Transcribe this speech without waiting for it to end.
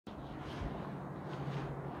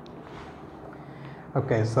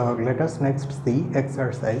Okay, so let us next see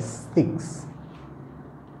exercise 6.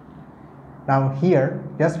 Now here,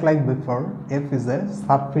 just like before, f is a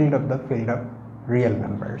subfield of the field of real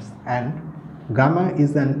numbers and gamma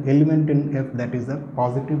is an element in f that is a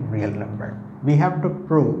positive real number. We have to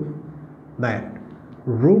prove that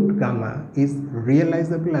root gamma is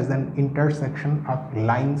realizable as an intersection of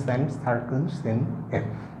lines and circles in f.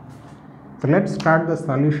 So let's start the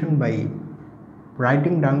solution by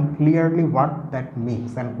writing down clearly what that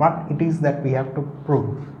means and what it is that we have to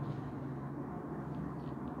prove.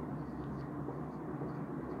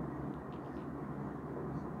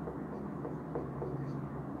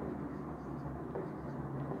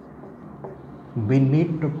 We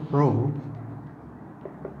need to prove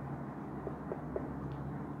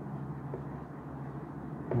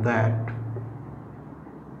that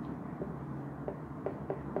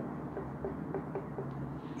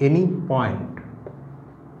any point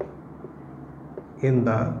in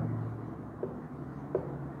the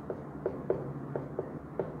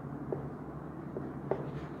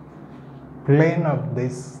plane of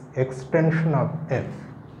this extension of f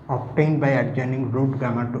obtained by adjoining root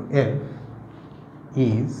gamma to f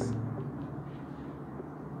is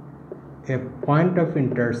a point of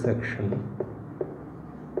intersection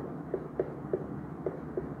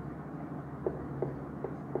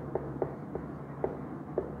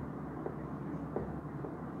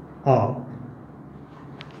of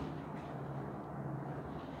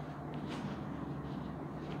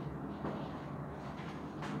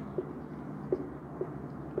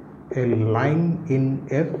a line in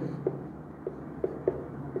f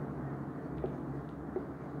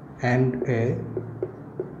and a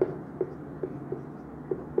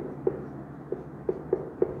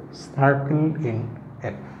circle in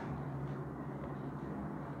f.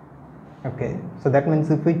 Okay, so that means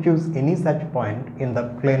if we choose any such point in the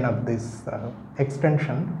plane of this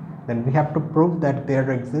extension, then we have to prove that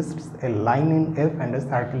there exists a line in f and a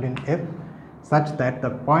circle in f such that the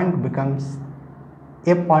point becomes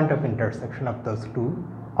a point of intersection of those two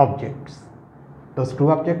objects. Those two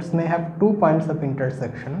objects may have 2 points of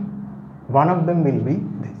intersection. One of them will be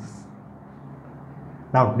this.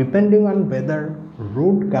 Now, depending on whether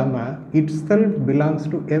root gamma itself belongs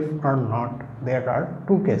to f or not, there are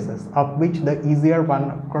 2 cases, of which the easier one,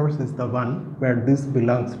 of course, is the one where this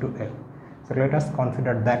belongs to f. So let us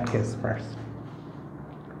consider that case first.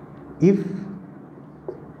 If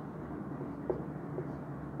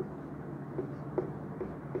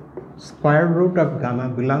square root of gamma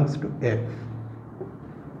belongs to f,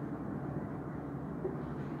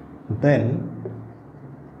 then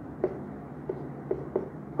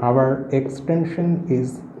our extension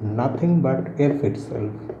is nothing but f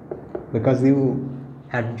itself, because you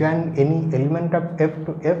adjoin any element of f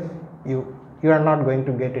to f, you are not going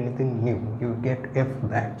to get anything new, you get f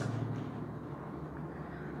back.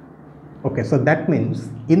 Okay, so that means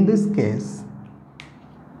in this case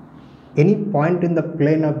any point in the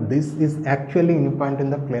plane of this is actually any point in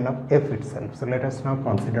the plane of f itself. So let us now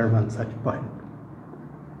consider one such point.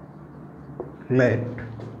 Let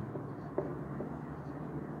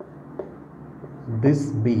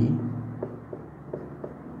this be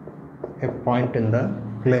a point in the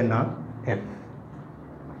plane of f.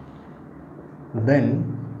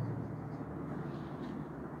 Then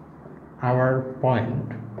our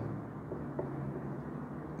point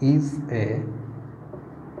is a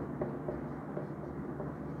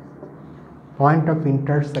point of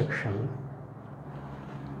intersection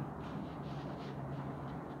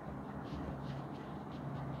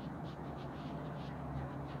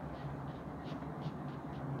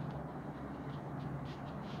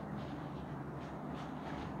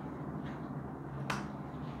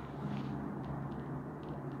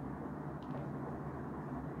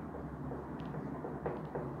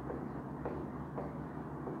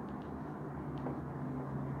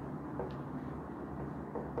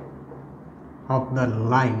of the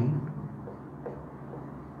line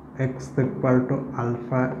x equal to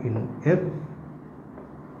alpha in f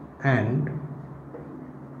and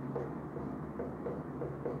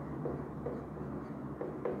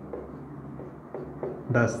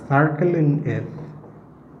the circle in f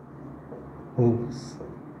whose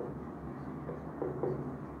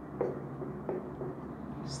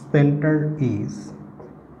center is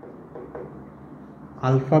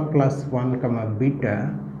alpha plus 1 comma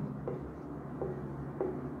beta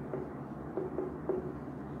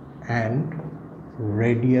and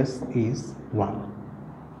radius is 1.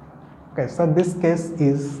 Okay, so this case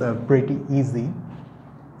is pretty easy.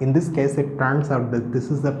 In this case, it turns out that this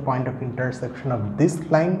is the point of intersection of this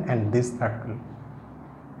line and this circle.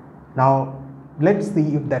 Now, let's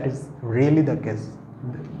see if that is really the case.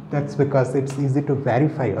 That's because it's easy to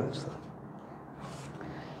verify also.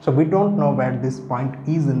 So we don't know where this point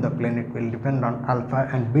is in the plane. It will depend on alpha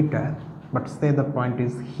and beta, but say the point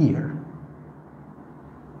is here.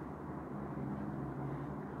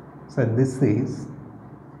 So this is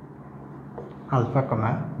alpha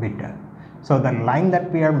comma beta. So the line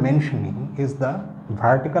that we are mentioning is the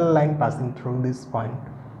vertical line passing through this point,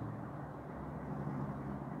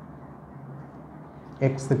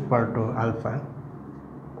 x equal to alpha,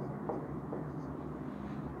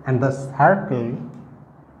 and the circle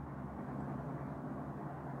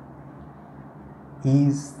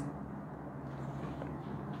is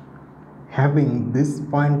having this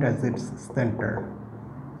point as its center,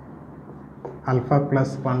 alpha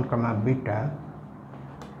plus 1 comma beta,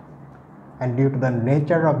 and due to the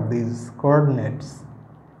nature of these coordinates,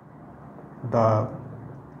 the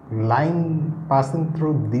line passing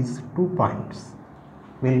through these 2 points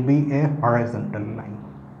will be a horizontal line.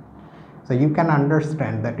 So you can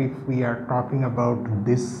understand that if we are talking about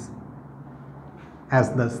this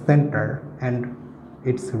as the center and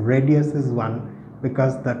its radius is 1,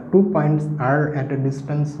 because the 2 points are at a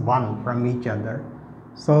distance 1 from each other,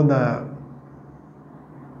 so the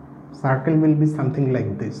circle will be something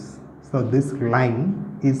like this. So this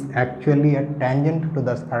line is actually a tangent to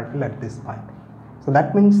the circle at this point. So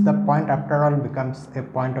that means the point after all becomes a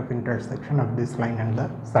point of intersection of this line and the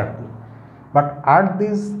circle. But are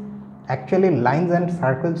these actually lines and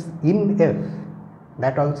circles in F?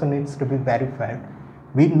 That also needs to be verified.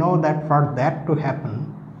 We know that for that to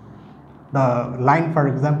happen, the line, for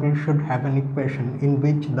example, should have an equation in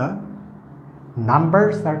which the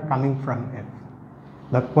numbers are coming from F.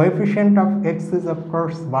 The coefficient of x is of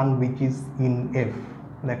course 1, which is in F,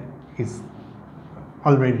 that is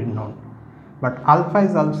already known. But alpha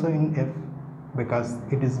is also in F because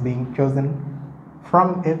it is being chosen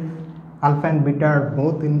from F. Alpha and beta are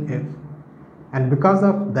both in F, and because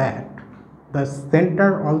of that, the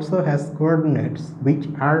center also has coordinates which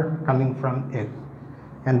are coming from F,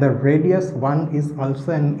 and the radius 1 is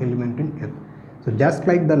also an element in F. So just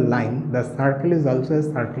like the line, the circle is also a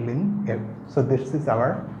circle in F. So this is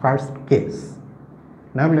our first case.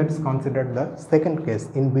 Now let's consider the second case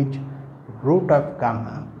in which root of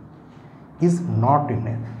gamma is not in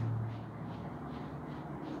F.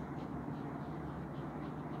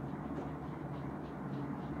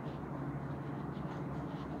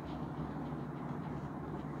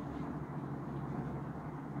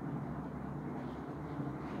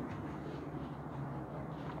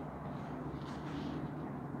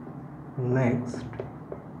 Next,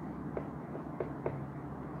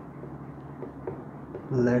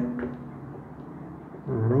 let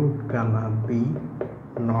root gamma be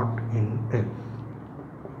not in F.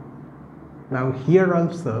 Now here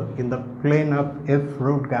also in the plane of F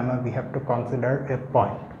root gamma we have to consider a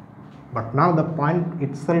point, but now the point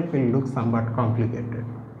itself will look somewhat complicated.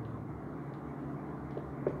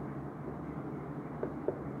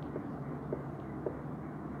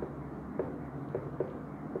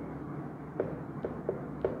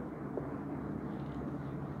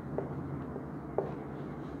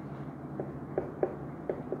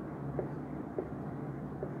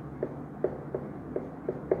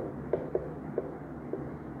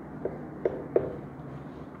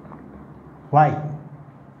 Why?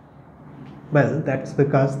 Well, that's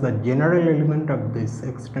because the general element of this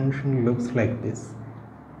extension looks like this.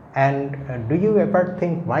 And do you ever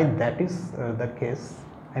think why that is the case?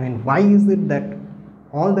 I mean, why is it that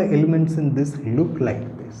all the elements in this look like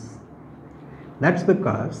this? That's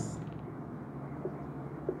because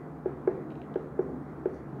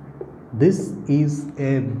this is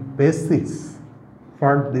a basis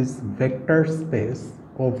for this vector space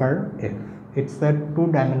over F. It's a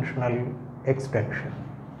two-dimensional extension.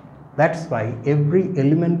 That's why every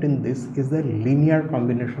element in this is a linear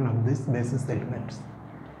combination of these basis elements,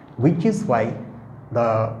 which is why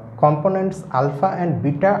the components alpha and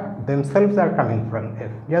beta themselves are coming from F.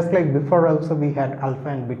 Just like before also we had alpha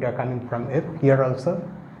and beta coming from F, here also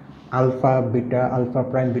alpha, beta, alpha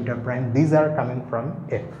prime, beta prime, these are coming from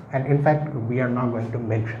F, and in fact we are now going to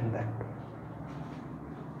mention that.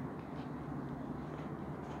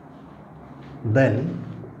 Then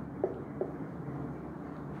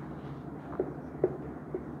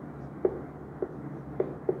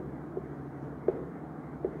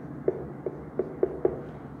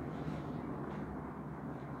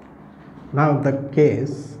now the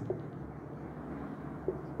case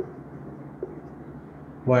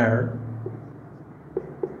where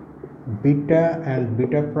beta and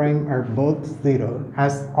beta prime are both 0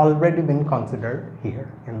 has already been considered here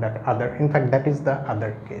in that other, in fact that is the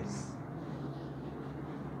other case.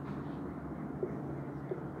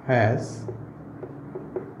 has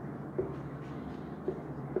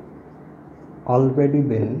already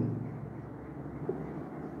been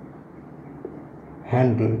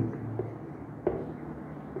handled,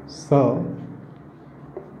 so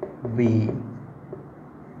we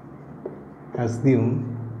assume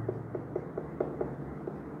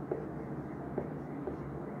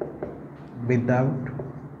without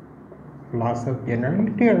loss of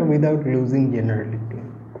generality or without losing generality.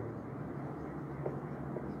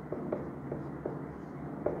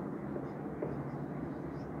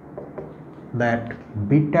 That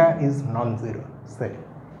beta is non-zero, say.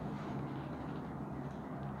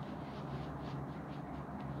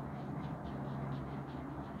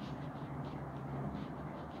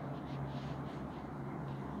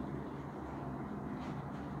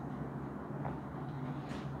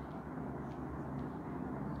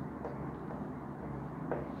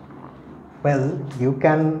 Well, you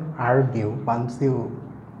can argue, once you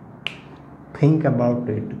think about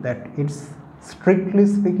it, that it's strictly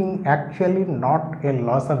speaking actually not a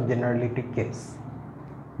loss of generality case,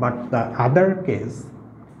 but the other case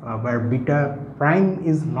where beta prime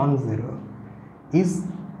is non-zero is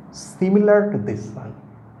similar to this one.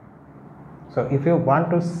 So if you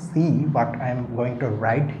want to see what I am going to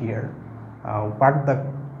write here, what the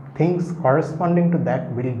things corresponding to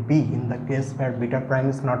that will be in the case where beta prime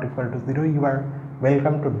is not equal to 0, you are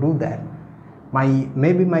welcome to do that.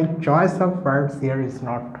 Maybe my choice of words here is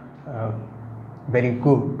not very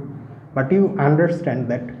good, but you understand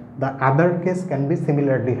that the other case can be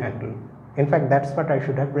similarly handled. In fact, that's what I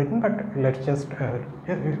should have written, but let's just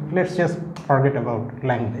forget about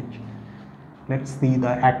language. Let's see the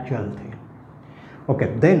actual thing.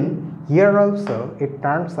 Okay, then here also it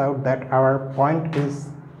turns out that our point is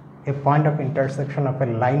a point of intersection of a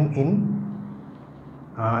line in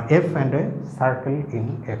F and a circle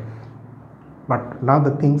in F. But now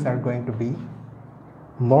the things are going to be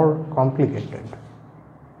more complicated.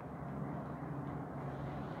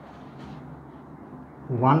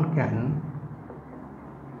 One can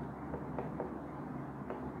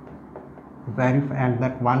verify, and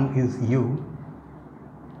that one is U,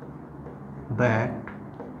 that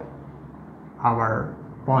our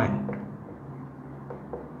point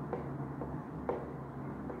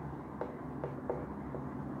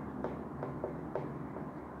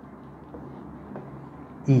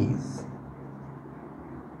is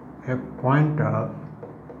a point of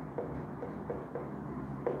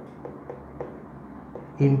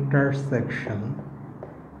intersection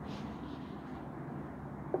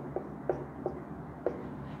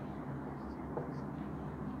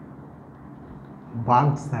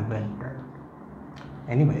bugs have entered.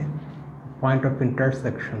 Anyway, point of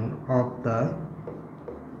intersection of the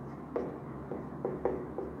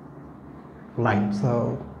line.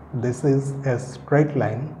 So this is a straight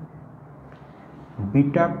line,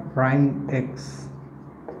 beta prime x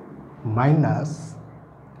minus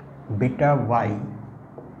beta y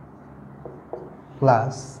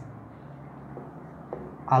plus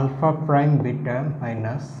alpha prime beta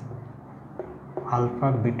minus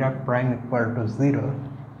alpha beta prime equal to 0,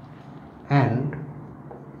 and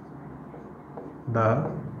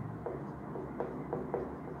the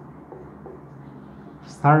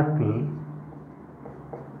circle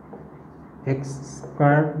x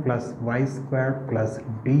square plus y square plus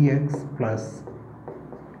dx plus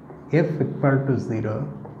f equal to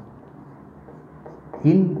 0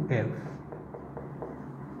 in F,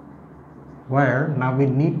 where now we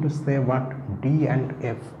need to say what d and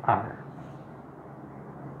f are.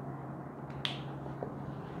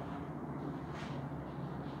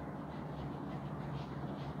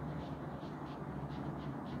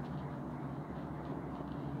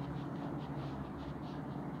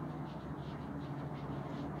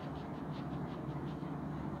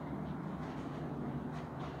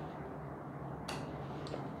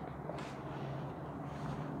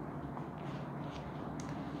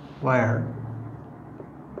 Where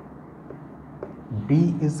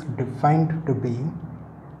d is defined to be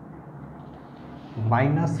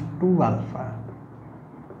minus 2 alpha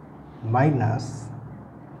minus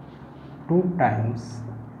 2 times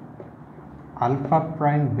alpha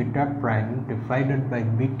prime beta prime divided by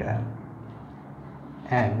beta,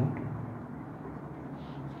 and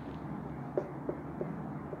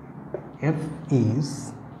f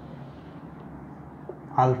is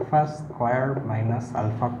alpha square minus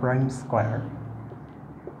alpha prime square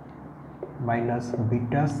minus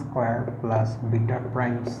beta square plus beta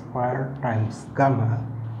prime square times gamma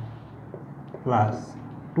plus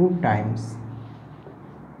 2 times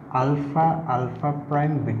alpha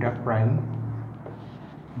prime beta prime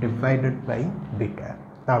divided by beta.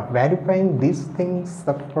 Now verifying these things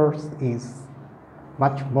of course is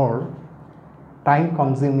much more time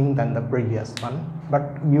consuming than the previous one, but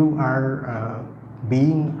you are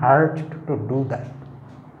being urged to do that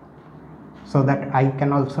so that I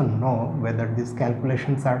can also know whether these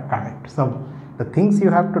calculations are correct. So the things you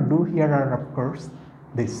have to do here are of course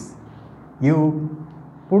this. You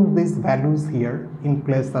put these values here in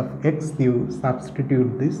place of x, you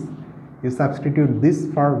substitute this, you substitute this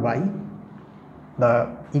for y,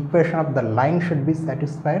 the equation of the line should be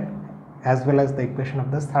satisfied as well as the equation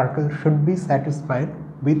of the circle should be satisfied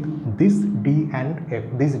with this d and f,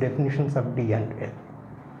 these definitions of d and f.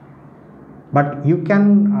 But you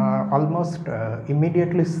can almost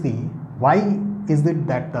immediately see why is it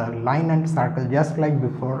that the line and circle, just like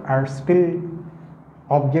before, are still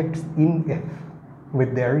objects in f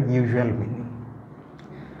with their usual meaning.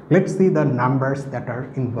 Let's see the numbers that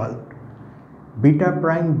are involved. Beta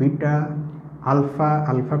prime, beta, alpha,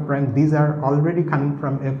 alpha prime, these are already coming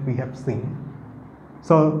from f, we have seen.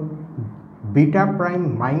 So beta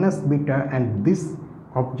prime minus beta and this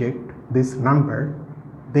object, this number,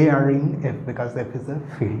 they are in f because f is a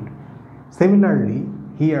field. Similarly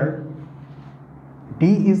here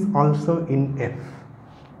d is also in f.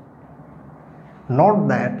 Note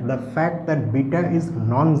that the fact that beta is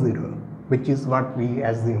non-zero, which is what we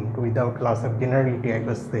assumed without loss of generality, I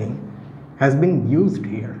was saying, has been used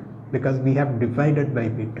here because we have divided by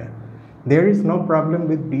beta. There is no problem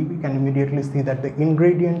with d. We can immediately see that the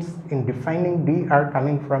ingredients in defining d are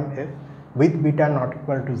coming from f with beta not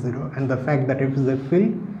equal to 0, and the fact that f is a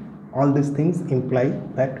field, all these things imply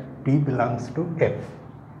that d belongs to f.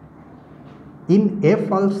 In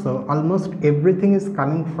f also almost everything is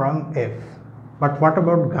coming from f. But what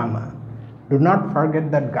about gamma? Do not forget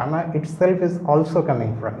that gamma itself is also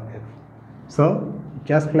coming from f. So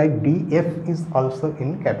just like df is also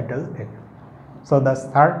in capital F. So the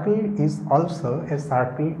circle is also a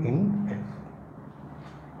circle in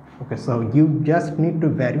f. Okay, so you just need to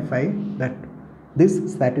verify that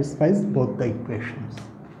this satisfies both the equations.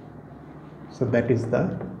 So that is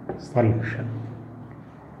the solution.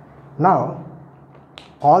 Now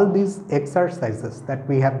all these exercises that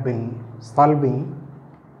we have been solving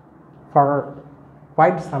for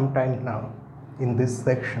quite some time now in this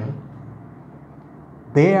section,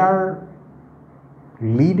 they are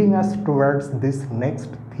leading us towards this next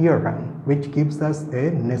theorem, which gives us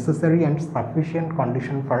a necessary and sufficient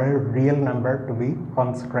condition for a real number to be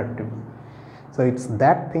constructible. So it's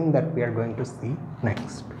that thing that we are going to see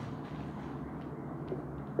next.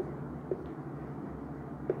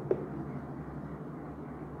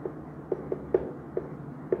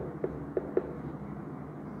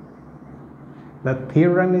 The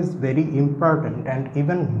theorem is very important, and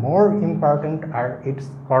even more important are its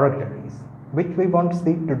corollaries, which we won't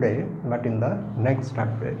see today but in the next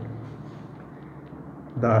update.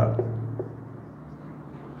 The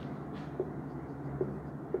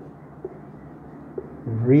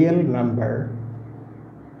real number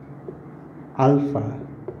alpha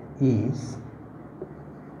is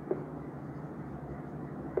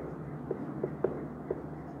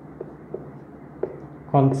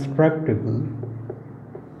constructible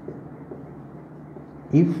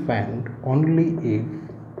if and only if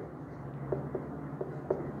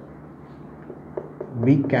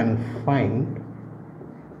we can find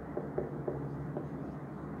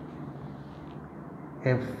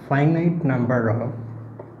a finite number of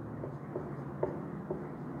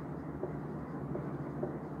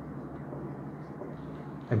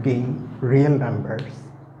again real numbers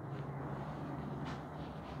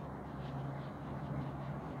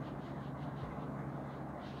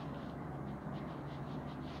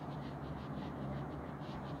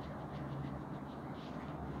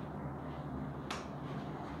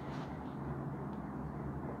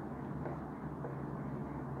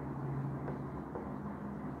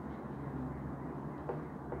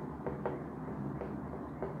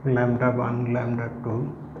lambda 1, lambda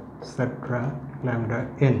 2, etc., lambda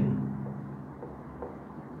n,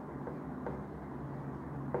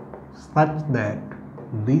 such that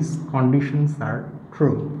these conditions are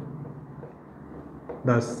true.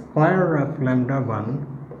 The square of lambda 1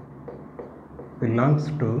 belongs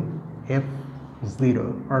to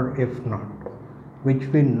f0 or f0, which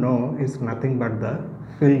we know is nothing but the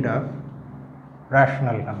field of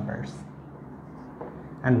rational numbers.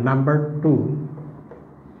 And number 2,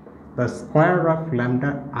 the square of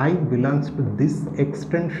lambda I belongs to this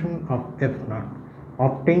extension of f0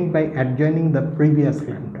 obtained by adjoining the previous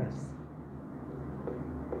lambdas.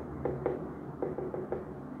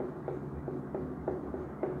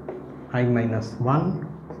 I minus 1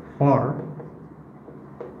 for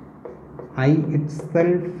I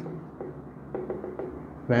itself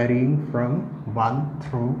varying from 1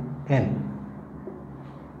 through n,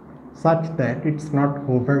 such that it's not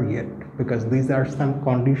over yet, because these are some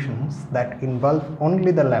conditions that involve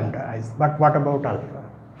only the lambda i's. But what about alpha?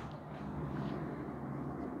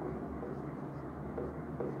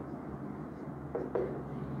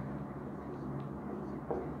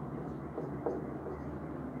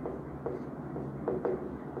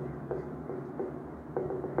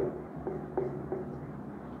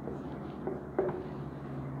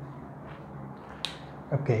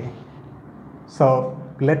 Okay, so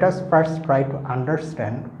let us first try to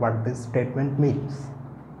understand what this statement means.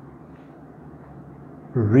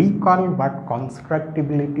 Recall what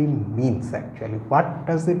constructibility means actually. What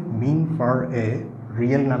does it mean for a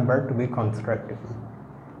real number to be constructible?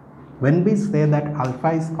 When we say that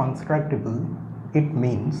alpha is constructible, it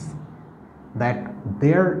means that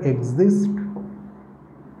there exist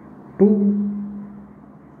two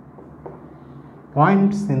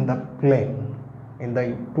points in the plane, in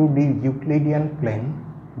the 2D Euclidean plane,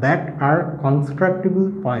 that are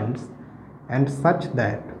constructible points, and such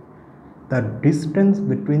that the distance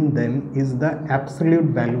between them is the absolute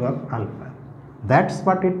value of alpha. That's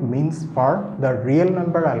what it means for the real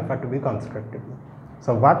number alpha to be constructible.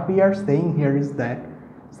 So what we are saying here is that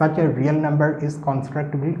such a real number is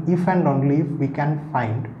constructible if and only if we can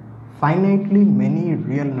find finitely many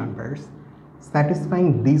real numbers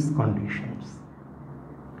satisfying these conditions,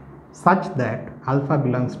 such that alpha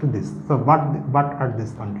belongs to this. So what are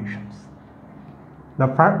these conditions?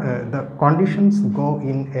 The conditions go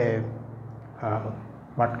in a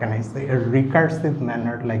what can I say, a recursive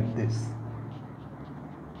manner like this.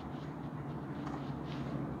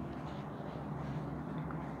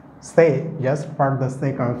 Say, just for the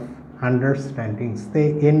sake of understanding,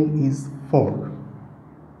 say n is 4.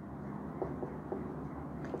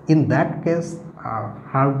 In that case,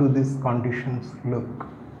 how do these conditions look?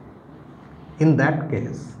 In that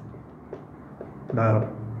case, the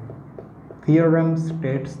theorem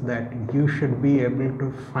states that you should be able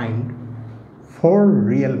to find 4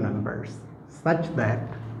 real numbers such that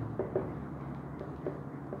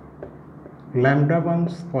lambda 1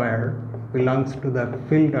 square belongs to the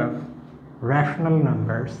field of rational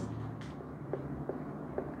numbers,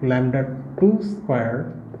 lambda 2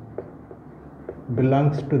 square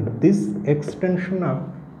belongs to this extension of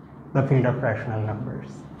the field of rational numbers,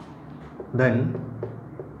 then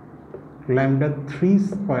lambda 3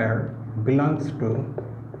 square belongs to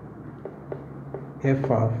f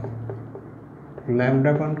of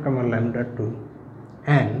lambda 1 comma lambda 2,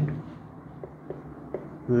 and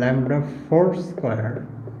lambda 4 square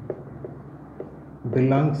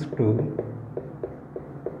belongs to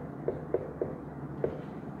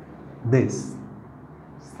this,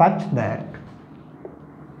 such that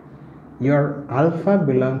your alpha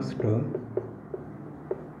belongs to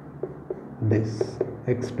this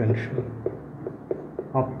extension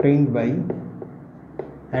obtained by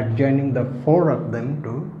adjoining the 4 of them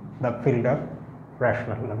to the field of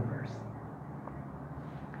rational numbers.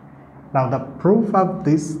 Now the proof of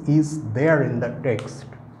this is there in the text,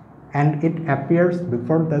 and it appears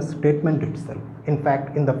before the statement itself. In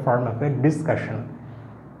fact, in the form of a discussion.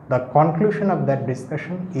 The conclusion of that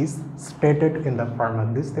discussion is stated in the form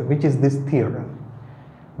of this, which is this theorem.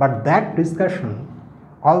 But that discussion,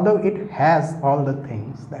 although it has all the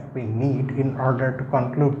things that we need in order to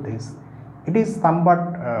conclude this, it is somewhat,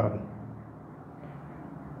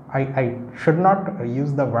 I should not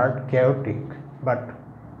use the word chaotic, but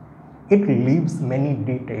it leaves many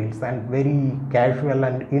details and very casual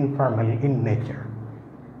and informal in nature.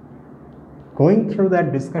 Going through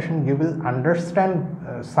that discussion, you will understand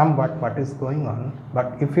somewhat what is going on,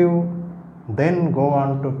 but if you then go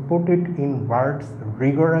on to put it in words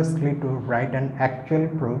rigorously to write an actual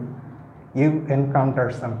proof, you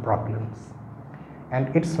encounter some problems,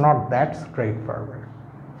 and it's not that straightforward.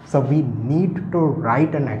 So we need to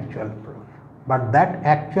write an actual proof, but that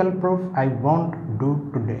actual proof I won't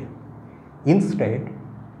do today. Instead,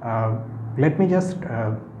 let me just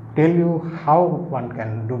tell you how one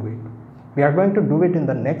can do it. We are going to do it in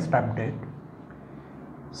the next update.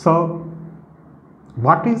 So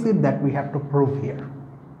what is it that we have to prove here?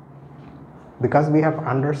 Because we have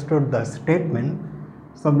understood the statement,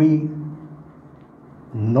 so we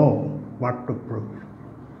know what to prove.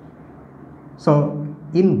 So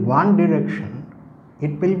in one direction,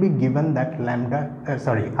 it will be given that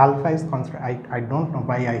alpha is constant. I don't know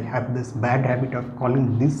why I have this bad habit of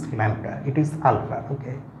calling this lambda. It is alpha,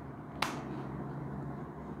 okay.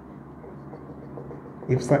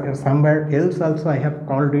 If somewhere else also I have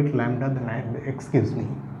called it lambda, then excuse me.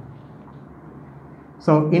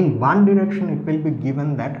 So in one direction it will be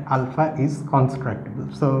given that alpha is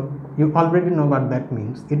constructible. So you already know what that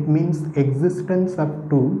means. It means existence of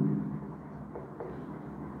two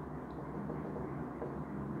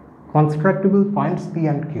constructible points P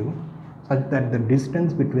and Q such that the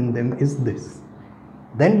distance between them is this.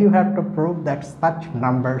 Then you have to prove that such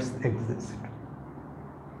numbers exist.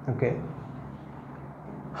 Okay.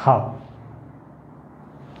 How?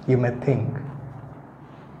 You may think.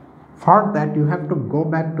 For that you have to go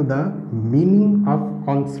back to the meaning of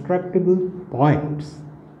constructible points.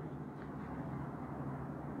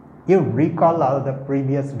 You recall all the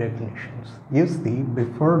previous definitions. You see,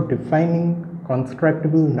 before defining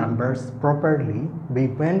constructible numbers properly, we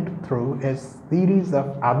went through a series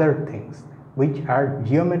of other things which are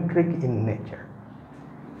geometric in nature.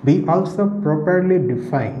 We also properly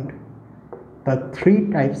defined the three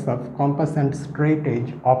types of compass and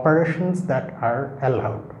straightedge operations that are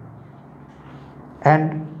allowed.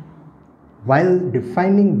 And while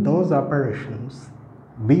defining those operations,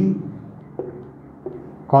 we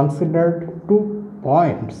considered 2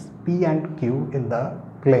 points P and Q in the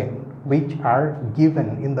plane which are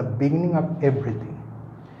given in the beginning of everything.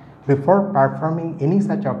 Before performing any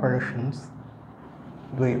such operations,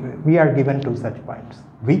 we are given 2 such points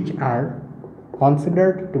which are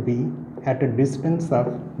considered to be at a distance of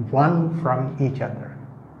 1 from each other.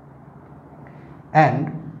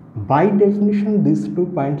 And by definition, these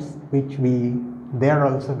 2 points which there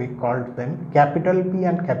also we called them capital P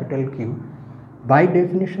and capital Q. By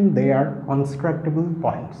definition, they are constructible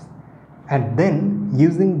points. And then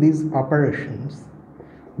using these operations,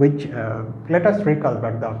 which let us recall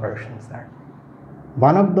what the operations are.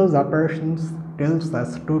 One of those operations tells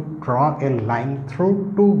us to draw a line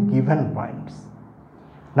through 2 given points.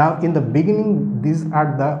 Now in the beginning, these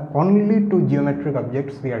are the only 2 geometric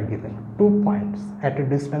objects we are given, 2 points at a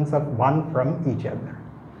distance of 1 from each other.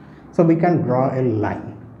 So we can draw a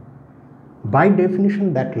line. By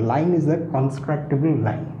definition, that line is a constructible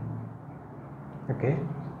line. Okay.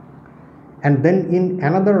 And then in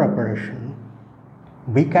another operation,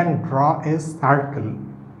 we can draw a circle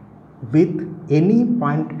with any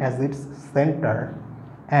point as its center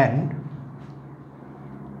and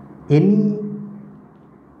any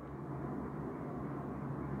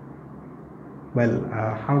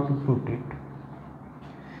how to put it?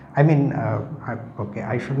 I mean, okay,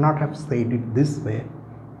 I should not have said it this way.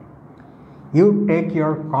 You take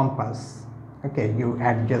your compass, okay, you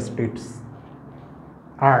adjust its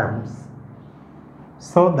arms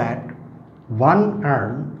so that one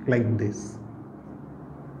arm like this,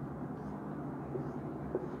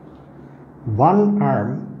 one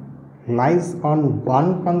arm lies on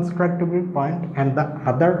one constructible point and the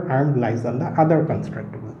other arm lies on the other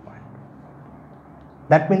constructible point.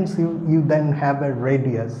 That means you then have a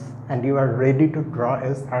radius and you are ready to draw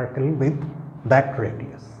a circle with that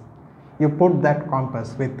radius. You put that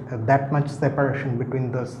compass with that much separation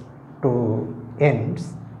between those 2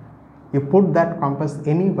 ends. You put that compass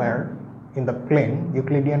anywhere in the plane,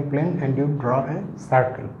 Euclidean plane, and you draw a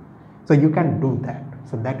circle. So you can do that.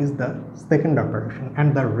 So that is the second operation,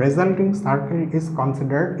 and the resulting circle is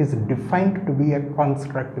defined to be a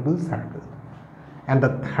constructible circle. And the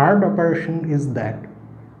third operation is that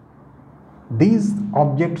these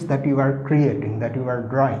objects that you are creating, that you are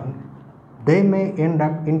drawing, they may end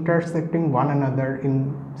up intersecting one another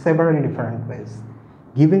in several different ways,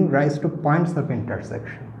 giving rise to points of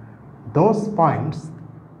intersection. Those points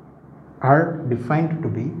are defined to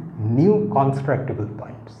be new constructible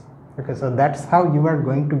points. Okay, so that's how you are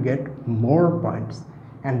going to get more points,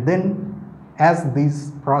 and then as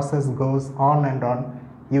this process goes on and on,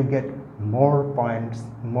 you get more points,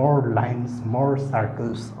 more lines, more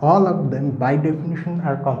circles. All of them by definition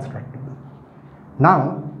are constructible.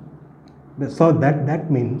 Now, so that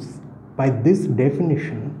means by this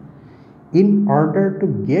definition, in order to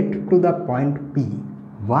get to the point P,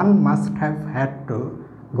 one must have had to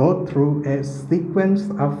go through a sequence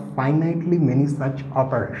of finitely many such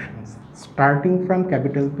operations starting from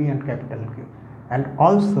capital P and capital Q, and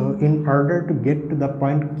also in order to get to the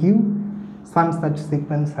point Q, some such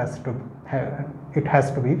sequence has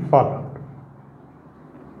to be followed,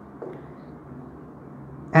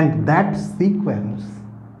 and that sequence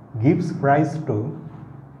gives rise to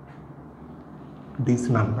these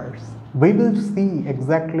numbers. We will see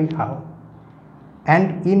exactly how.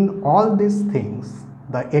 And in all these things,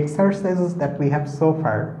 the exercises that we have so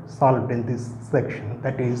far solved in this section,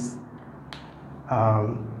 that is,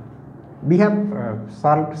 we have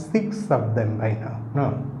solved 6 of them by now. No,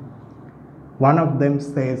 one of them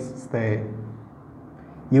says, say,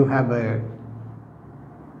 you have a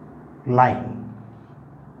line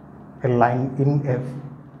a line in F,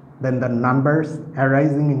 then the numbers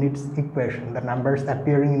arising in its equation, the numbers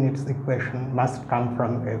appearing in its equation must come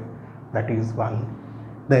from F, that is 1.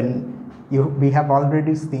 Then we have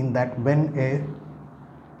already seen that when a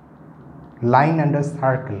line and a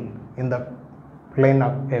circle in the plane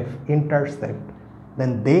of F intersect,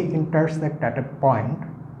 then they intersect at a point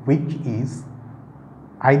which is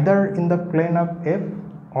either in the plane of F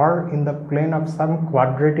or in the plane of some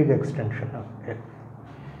quadratic extension of F.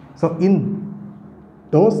 So in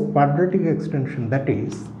those quadratic extension, that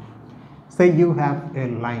is, say you have a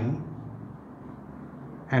line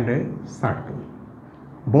and a circle,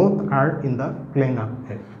 both are in the plane of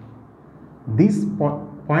F. These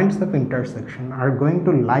points of intersection are going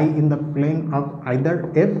to lie in the plane of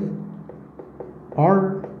either F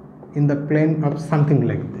or in the plane of something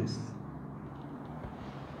like this.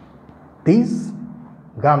 These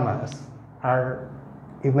gammas are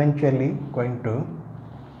eventually going to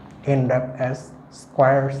end up as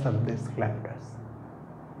squares of these lambdas.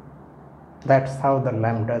 That's how the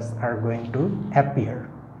lambdas are going to appear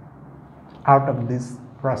out of these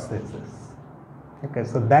processes. Okay,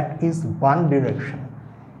 so that is one direction.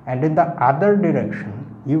 And in the other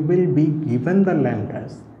direction, you will be given the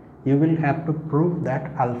lambdas, you will have to prove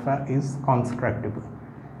that alpha is constructible.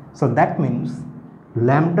 So that means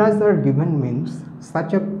lambdas are given means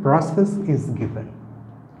such a process is given.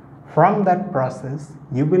 From that process,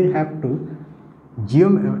 you will have to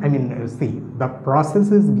see, the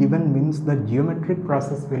process is given means the geometric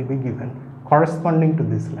process will be given corresponding to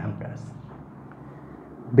these lambdas.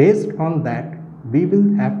 Based on that, we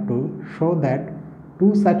will have to show that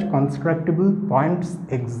two such constructible points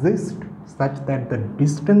exist such that the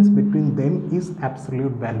distance between them is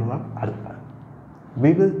absolute value of alpha.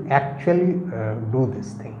 We will actually do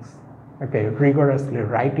these things, okay, rigorously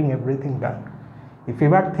writing everything down. If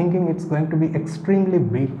you are thinking it's going to be extremely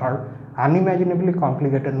big or unimaginably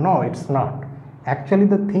complicated, no, it's not. Actually,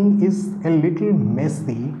 the thing is a little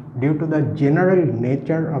messy due to the general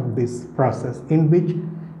nature of this process, in which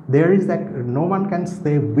there is that no one can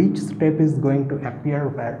say which step is going to appear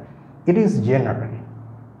where. It is general.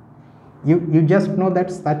 You just know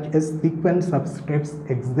that such a sequence of steps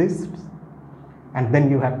exists, and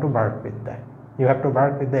then you have to work with that. You have to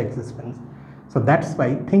work with the existence. So that's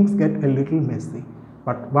why things get a little messy.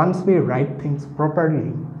 But once we write things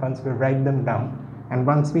properly, once we write them down, and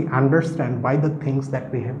once we understand why the things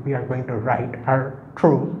that we are going to write are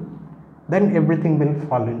true, then everything will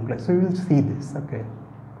fall in place. So we will see this, okay.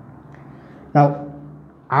 Now,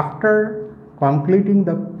 after completing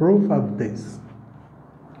the proof of this,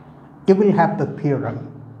 you will have the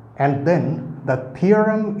theorem, and then the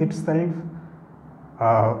theorem itself,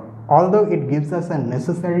 although it gives us a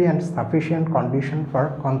necessary and sufficient condition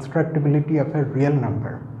for constructibility of a real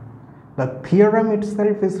number, the theorem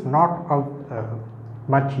itself is not of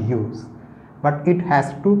much use, but it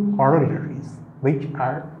has two corollaries which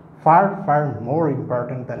are far more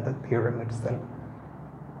important than the theorem itself.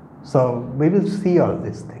 So we will see all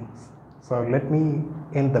these things. So let me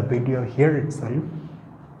end the video here itself,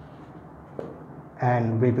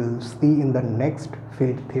 and we will see in the next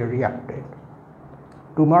field theory update.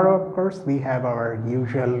 Tomorrow, of course, we have our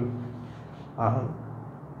usual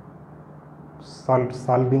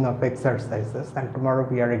solving of exercises, and tomorrow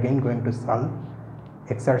we are again going to solve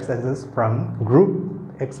exercises from group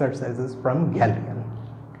exercises from Gallian.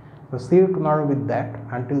 So see you tomorrow with that.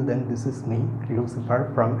 Until then, this is me,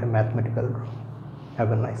 Lucifer, from a mathematical room.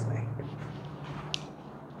 Have a nice night.